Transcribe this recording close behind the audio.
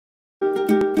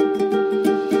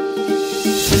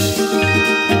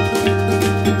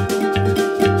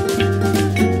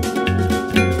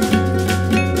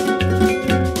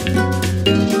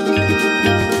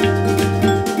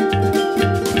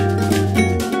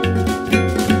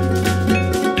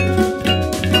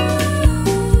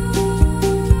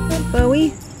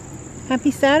Happy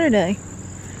Saturday.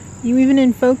 You even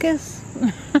in focus?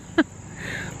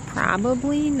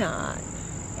 Probably not.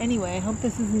 Anyway, I hope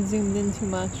this isn't zoomed in too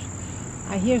much.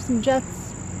 I hear some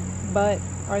jets, but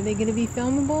are they going to be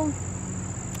filmable?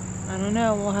 I don't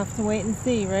know. We'll have to wait and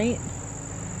see, right?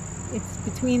 It's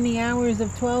between the hours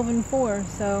of 12 and 4,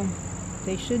 so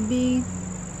they should be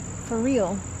for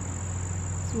real.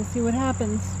 So we'll see what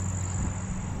happens.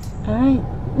 Alright.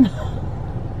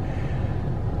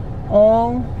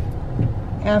 All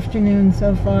afternoon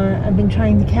so far, I've been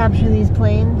trying to capture these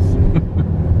planes.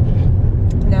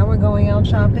 Now we're going out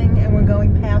shopping and we're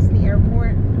going past the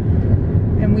airport.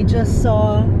 And we just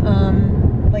saw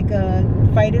like a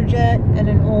fighter jet and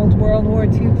an old World War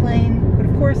II plane. But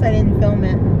of course I didn't film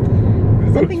it.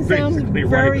 Something sounds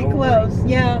very close.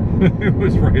 Yeah. It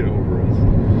was right over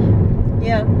us.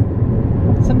 Yeah.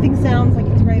 Something sounds like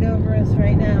it's right over us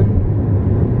right now.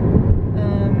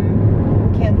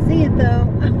 Can't see it though.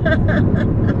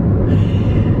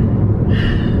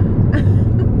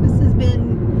 This has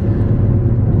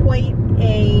been quite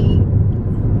a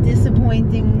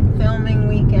disappointing filming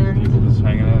weekend. People just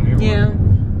hanging out here. Yeah.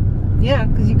 Yeah,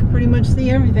 because you can pretty much see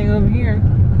everything over here.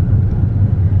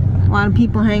 A lot of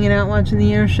people hanging out watching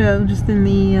the air show just in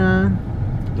the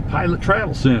Pilot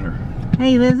Travel Center.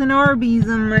 Hey, there's an Arby's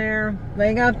in there.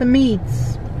 They got the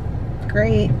meats.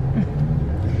 Great.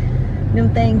 No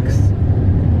thanks.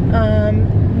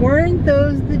 Weren't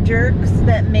those the jerks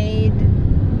that made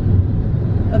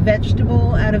a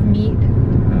vegetable out of meat?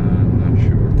 I'm not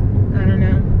sure. I don't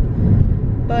know.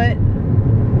 But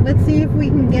let's see if we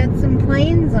can get some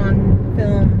planes on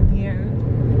film here.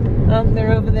 Oh,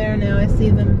 they're over there now. I see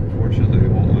them. Fortunately, they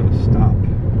won't let us stop.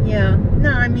 Yeah.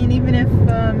 No, I mean, even if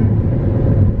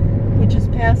we're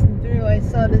just passing through, I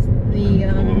saw this, Pull over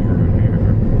in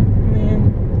here.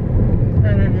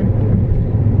 I don't know.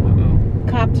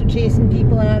 Cops are chasing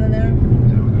people out of there. Is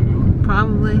that what they're doing?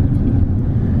 Probably.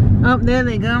 Oh, there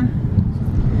they go.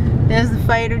 There's the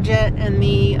fighter jet and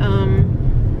the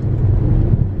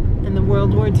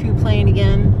World War II plane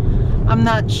again. I'm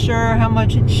not sure how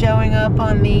much it's showing up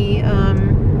on the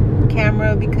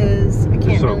camera because I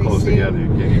can't so really close see. together, you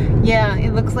can't even... Yeah,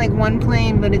 it looks like one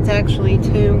plane, but it's actually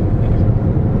two.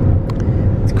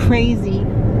 It's crazy.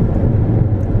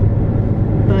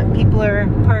 But people are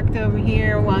parked over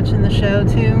here watching the show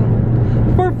too,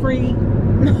 for free.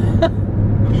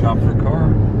 Shop for a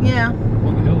car. Yeah.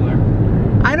 On the hill there.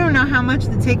 I don't know how much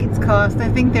the tickets cost. I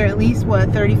think they're at least, what,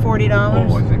 $30, $40?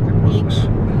 Oh, I think they were. Each.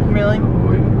 Really?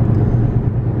 Oh,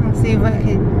 yeah. Let's see if I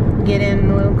can get in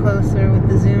a little closer with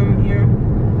the zoom here.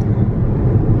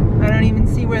 I don't even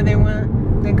see where they went.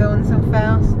 They're going so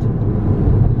fast.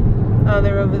 Oh,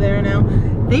 they're over there now.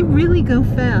 They really go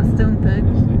fast, don't they?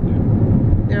 Yes, they do.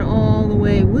 They're all the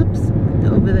way, whoops,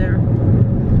 over there.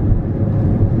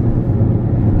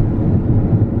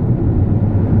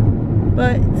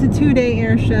 But it's a 2-day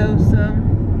air show, so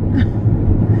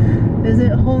there's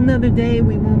a whole nother day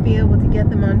we won't be able to get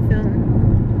them on film.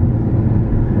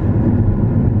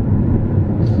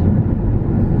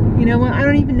 You know what? I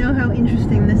don't even know how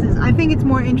interesting this is. I think it's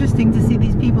more interesting to see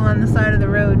these people on the side of the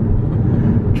road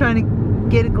trying to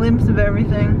get a glimpse of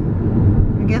everything.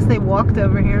 I guess they walked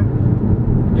over here.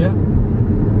 Yeah.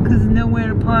 Because there's nowhere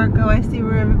to park. Oh, I see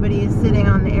where everybody is sitting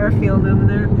on the airfield over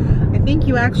there. I think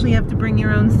you actually have to bring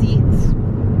your own seats.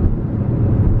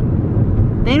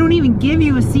 They don't even give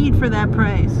you a seat for that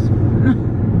price.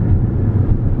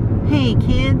 Hey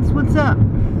kids, what's up?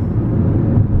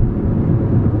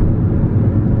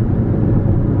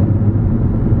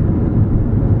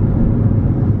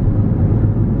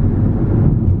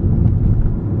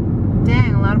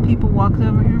 Dang, a lot of people walked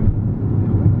over here.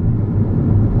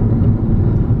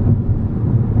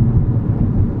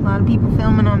 A lot of people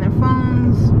filming on their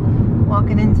phones,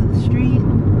 walking into the street.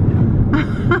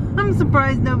 I'm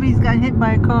surprised nobody's got hit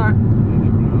by a car. You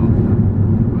never know.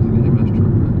 Wasn't any best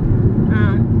truck.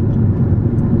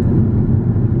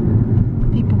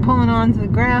 People pulling onto the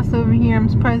grass over here. I'm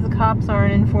surprised the cops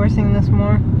aren't enforcing this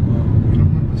more. We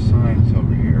don't have the signs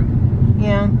over here.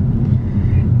 Yeah.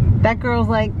 That girl's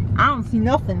like, I don't see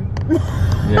nothing.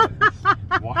 Yeah.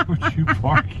 Why would you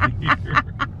park here?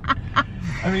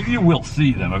 I mean, you will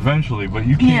see them eventually, but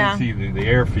you can't see the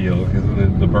airfield because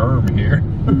of the berm here.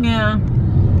 Yeah.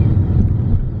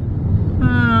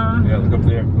 Yeah, look up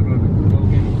there. Look at the little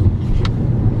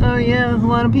people. Oh yeah, there's a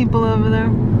lot of people over there.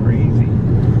 Crazy.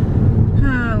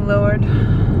 Oh Lord.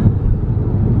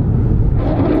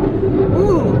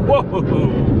 Ooh. Whoa!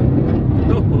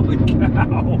 Holy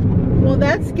cow! Well,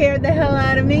 that scared the hell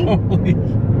out of me. Holy.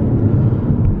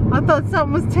 I thought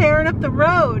something was tearing up the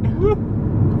road.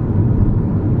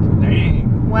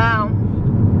 Dang. Wow.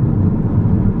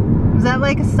 Was that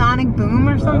like a sonic boom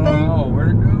or something? I don't know.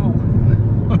 Where'd it go?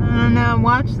 I don't know.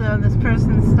 Watch though. This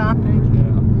person's stopping. Yeah.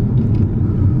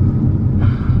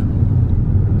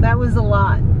 That was a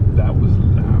lot. That was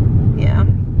loud. Yeah.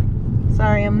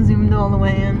 Sorry, I'm zoomed all the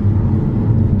way in.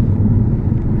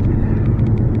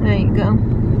 There you go.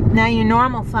 Now you're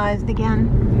normal sized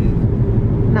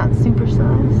again. Not super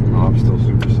sized. Oh, I'm still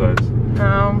super sized.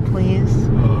 Oh, please.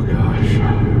 Oh gosh.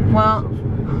 Well,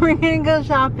 we're gonna go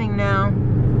shopping now.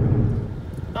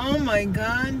 Oh my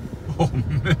god. Oh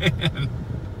man.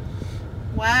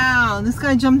 Wow, this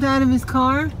guy jumped out of his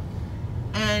car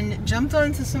and jumped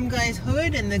onto some guy's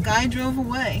hood and the guy drove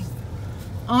away.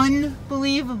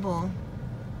 Unbelievable.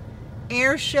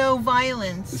 Air show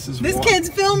violence. This kid's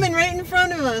filming right in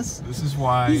front of us. This is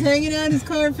why he's hanging out his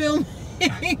car filming.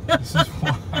 This is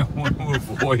why I want to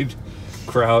avoid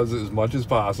crowds as much as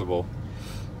possible.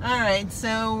 Alright,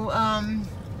 so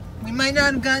we might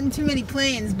not have gotten too many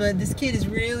planes, but this kid is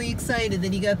really excited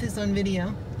that he got this on video.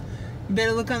 You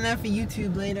better look on that for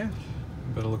YouTube later.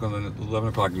 Better look on the 11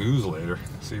 o'clock news later.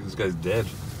 See if this guy's dead.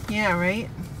 Yeah, right?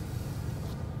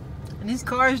 And his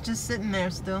car is just sitting there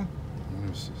still.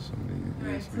 So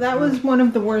that was one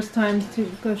of the worst times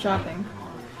to go shopping.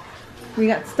 We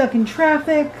got stuck in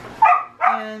traffic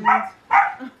and...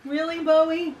 Really,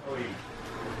 Bowie?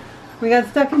 We got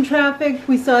stuck in traffic.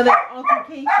 We saw that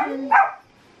altercation.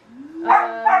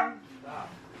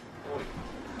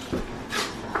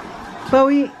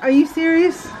 Bowie, are you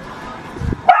serious?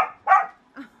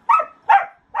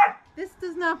 This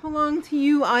does not belong to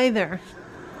you either.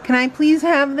 Can I please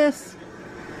have this?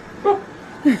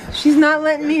 She's not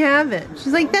letting me have it.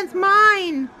 She's like, that's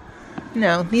mine.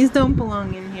 No, these don't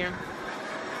belong in here.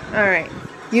 Alright.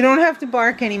 You don't have to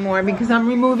bark anymore because I'm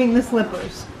removing the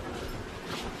slippers.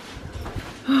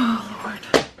 Oh,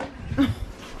 Lord.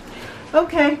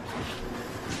 Okay.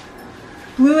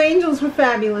 Blue Angels were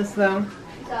fabulous, though. You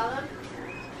saw them?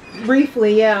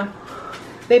 Briefly, yeah.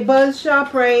 They buzzed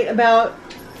ShopRite about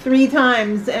 3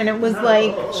 times, and it was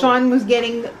like Sean was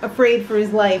getting afraid for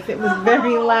his life. It was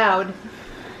very loud.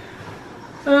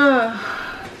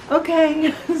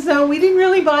 Okay, so we didn't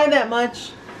really buy that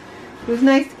much. It was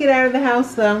nice to get out of the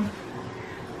house, though.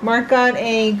 Mark got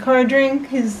a car drink,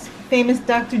 his famous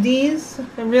Dr. D's.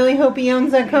 I really hope he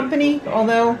owns that company,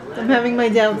 although I'm having my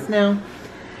doubts now.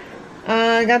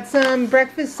 I got some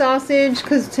breakfast sausage,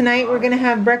 because tonight we're going to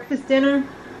have breakfast dinner.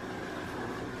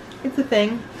 It's a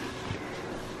thing.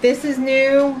 This is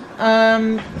new.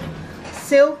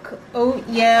 Silk oat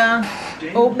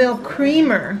milk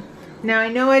creamer. Now I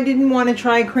know I didn't want to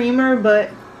try creamer,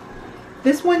 but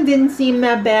this one didn't seem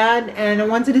that bad, and I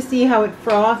wanted to see how it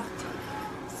frothed.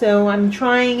 So I'm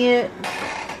trying it.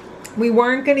 We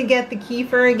weren't going to get the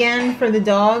kefir again for the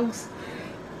dogs,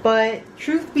 but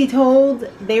truth be told,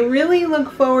 they really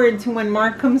look forward to when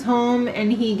Mark comes home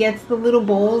and he gets the little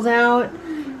bowls out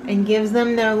and gives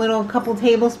them their little couple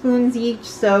tablespoons each.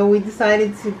 So we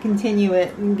decided to continue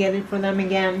it and get it for them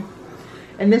again.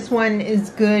 And this one is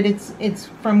good. It's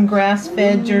from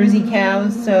grass-fed Jersey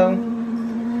cows, so,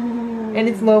 and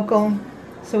it's local,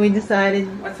 so we decided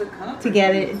to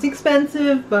get it. It's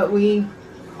expensive, but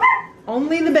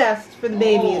only the best for the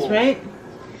babies, right?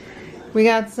 We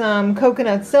got some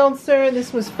coconut seltzer.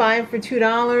 This was 5 for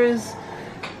 $2.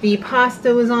 The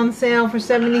pasta was on sale for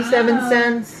 77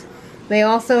 cents. They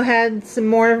also had some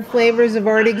more flavors of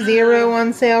Arctic Zero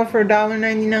on sale for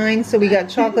 $1.99. So we got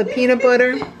chocolate peanut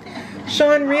butter.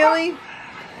 Sean, really?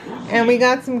 And we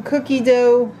got some cookie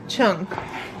dough chunk.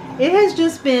 It has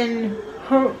just been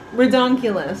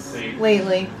redonkulous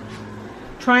lately.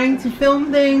 Trying to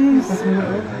film things.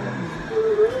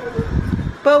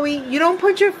 Bowie, you don't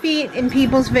put your feet in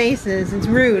people's faces. It's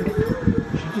rude.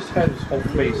 She just had his whole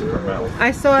face in her mouth.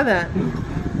 I saw that.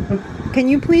 Can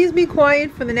you please be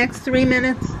quiet for the next 3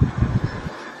 minutes?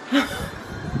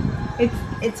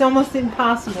 It's almost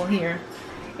impossible here.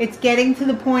 It's getting to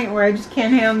the point where I just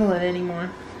can't handle it anymore.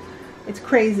 It's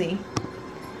crazy.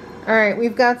 Alright,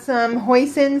 we've got some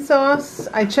hoisin sauce.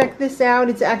 I checked this out.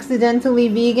 It's accidentally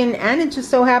vegan, and it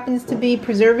just so happens to be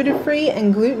preservative-free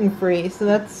and gluten-free. So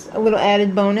that's a little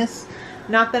added bonus.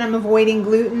 Not that I'm avoiding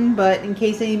gluten, but in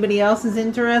case anybody else is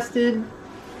interested,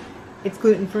 it's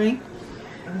gluten-free.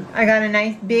 I got a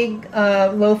nice big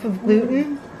loaf of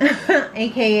gluten,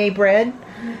 aka bread.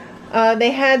 They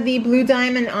had the Blue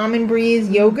Diamond Almond Breeze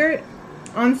yogurt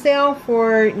on sale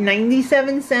for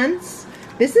 97 cents.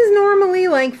 This is normally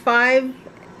like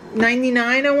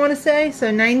 $5.99, I want to say,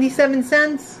 so 97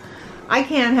 cents. I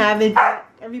can't have it, but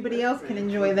everybody else can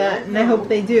enjoy that, and I hope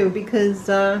they do, because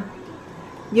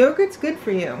yogurt's good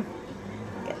for you.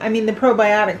 I mean, the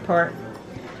probiotic part.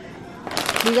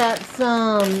 We got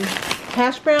some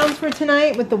hash browns for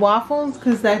tonight with the waffles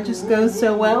because that just goes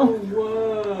so well.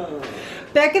 Whoa.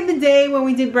 Back in the day when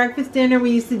we did breakfast dinner,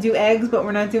 we used to do eggs, but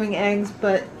we're not doing eggs.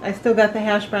 But I still got the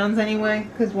hash browns anyway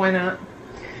because why not?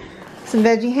 Some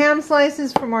veggie ham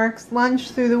slices for Mark's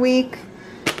lunch through the week.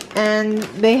 And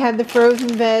they had the frozen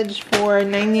veg for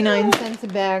 99 cents a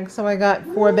bag, so I got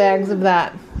 4 bags of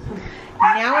that.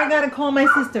 Now I gotta call my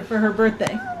sister for her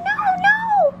birthday. No!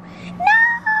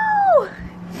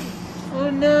 Oh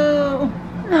no!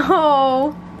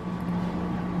 Oh.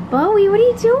 Bowie, what are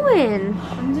you doing?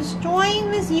 I'm destroying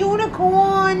this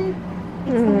unicorn.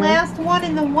 It's the last one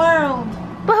in the world.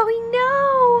 Bowie,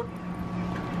 no!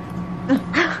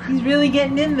 He's really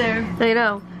getting in there. I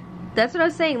know. That's what I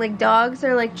was saying. Like, dogs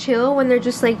are like chill when they're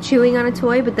just like chewing on a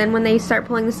toy, but then when they start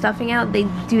pulling the stuffing out, they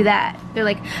do that. They're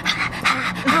like,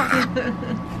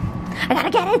 I gotta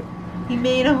get it. He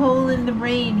made a hole in the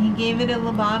brain. He gave it a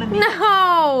lobotomy.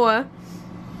 No!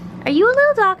 Are you a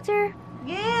little doctor?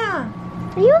 Yeah.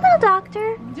 Are you a little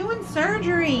doctor? I'm doing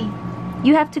surgery.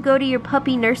 You have to go to your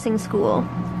puppy nursing school.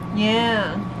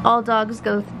 Yeah. All dogs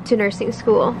go to nursing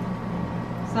school.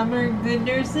 Some are good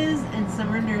nurses and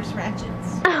some are nurse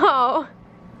ratchets. Oh.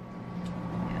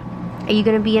 Are you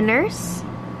gonna be a nurse?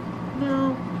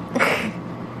 No.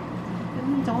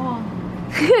 I'm a dog.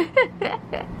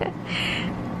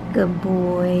 Good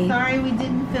boy. Sorry we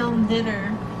didn't film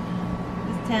dinner.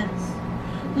 It's tense.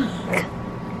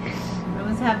 I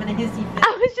was having a hissy fit.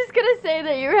 I was just gonna say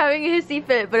that you were having a hissy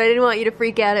fit, but I didn't want you to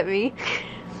freak out at me.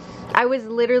 I was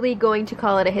literally going to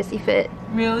call it a hissy fit.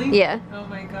 Really? Yeah. Oh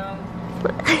my god.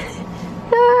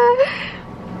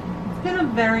 It's been a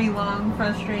very long,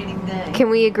 frustrating day.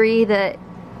 Can we agree that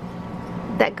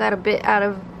that got a bit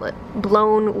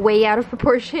blown way out of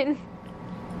proportion?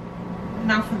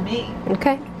 Not for me.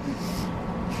 Okay.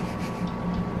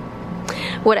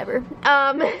 Whatever.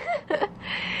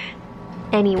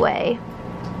 Anyway.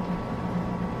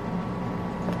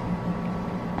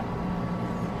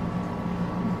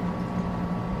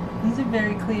 These are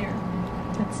very clear.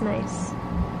 That's nice.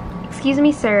 Excuse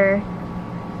me, sir.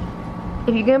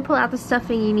 If you're gonna pull out the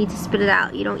stuffing, you need to spit it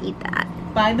out. You don't eat that.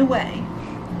 By the way,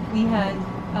 we had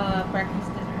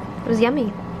breakfast dinner. It was yummy.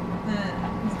 It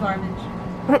was garbage.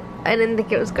 I didn't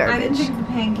think it was garbage. I didn't think the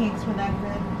pancakes were that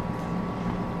good.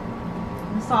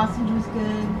 The sausage was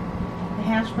good. The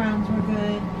hash browns were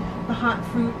good. The hot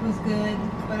fruit was good.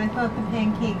 But I thought the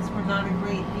pancakes were not a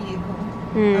great vehicle.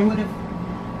 I would have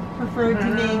preferred to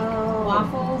make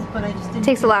waffles, but I just didn't. It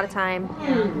takes a lot of time.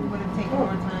 Yeah, it would have taken more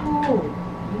time.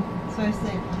 So I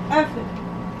said, F it.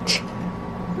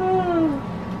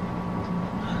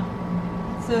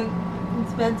 So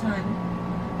it's bedtime.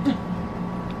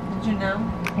 Did you know?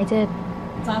 I did.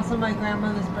 It's also my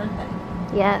grandmother's birthday.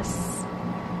 Yes.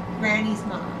 Granny's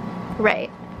mom. Right.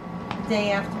 The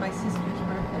day after my sister's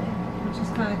birthday, which is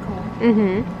kind of cool.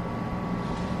 Mm-hmm.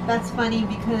 That's funny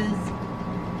because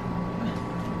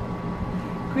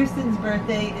Kristen's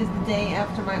birthday is the day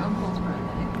after my uncle's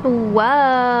birthday. Whoa.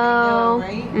 I know,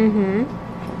 right? Mm-hmm.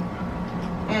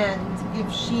 And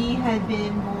if she had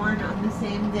been born on the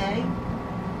same day,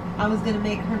 I was going to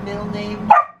make her middle name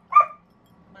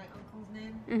my uncle's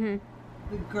name. Mm-hmm.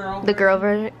 The girl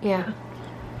version? Yeah.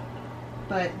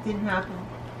 But it didn't happen.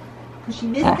 Because she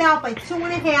missed out by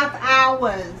 2.5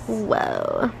 hours.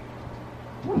 Whoa.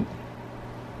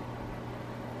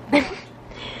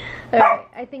 Alright,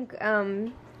 I think,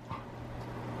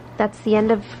 that's the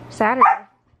end of Saturday.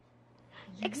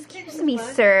 Excuse me,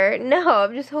 sir. No,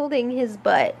 I'm just holding his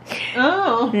butt.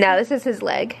 Oh. No, this is his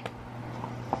leg.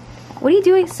 What are you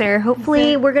doing, sir?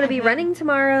 Hopefully we're going to be running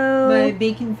tomorrow. My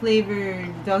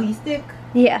bacon-flavored doggy stick.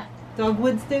 Yeah.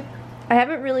 Dogwood stick. I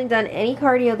haven't really done any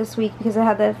cardio this week because I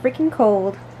had the freaking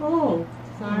cold. Oh,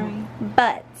 sorry.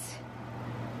 But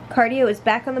cardio is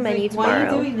back on the menu tomorrow. Why are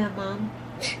you doing that, Mom?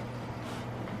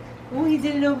 Oh, he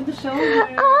did it over the shoulder.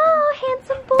 Oh,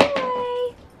 handsome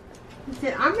boy. He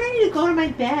said, I'm ready to go to my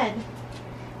bed.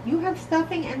 You have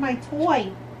stuffing and my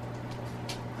toy.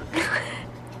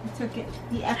 He took it.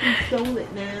 He effing stole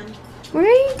it, man. What are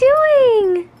you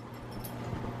doing?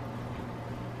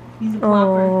 He's a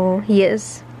plopper. Oh, he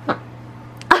is.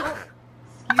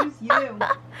 Excuse you.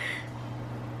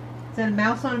 Is that a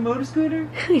mouse on a motor scooter?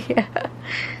 Yeah.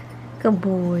 Good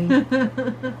boy. I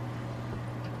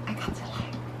got to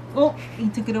leg. Oh, he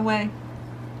took it away.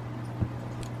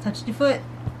 Touched your foot.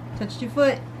 Touched your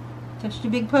foot. Touched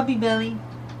your big puppy belly.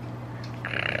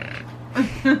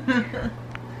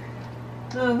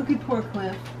 Oh, look at poor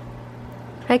Cliff.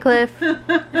 Hi, Cliff.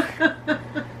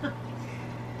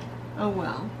 Oh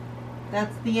well.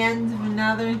 That's the end of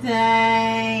another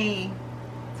day.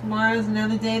 Tomorrow's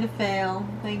another day to fail.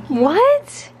 Thank you.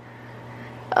 What?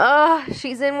 Oh,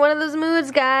 she's in one of those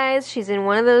moods, guys. She's in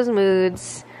one of those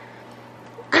moods.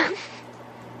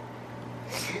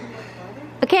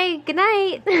 Okay, good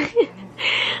night.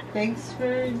 Thanks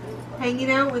for hanging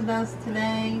out with us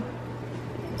today.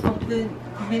 Hope the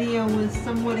video was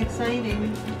somewhat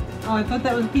exciting. Oh, I thought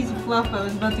that was a piece of fluff. I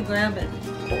was about to grab it.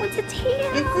 Oh, it's a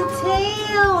tail. It's a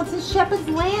tail. It's a shepherd's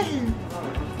lantern.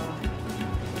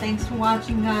 Thanks for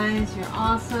watching, guys. You're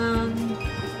awesome.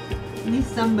 At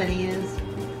least somebody is.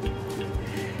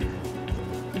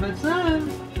 Much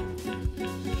love.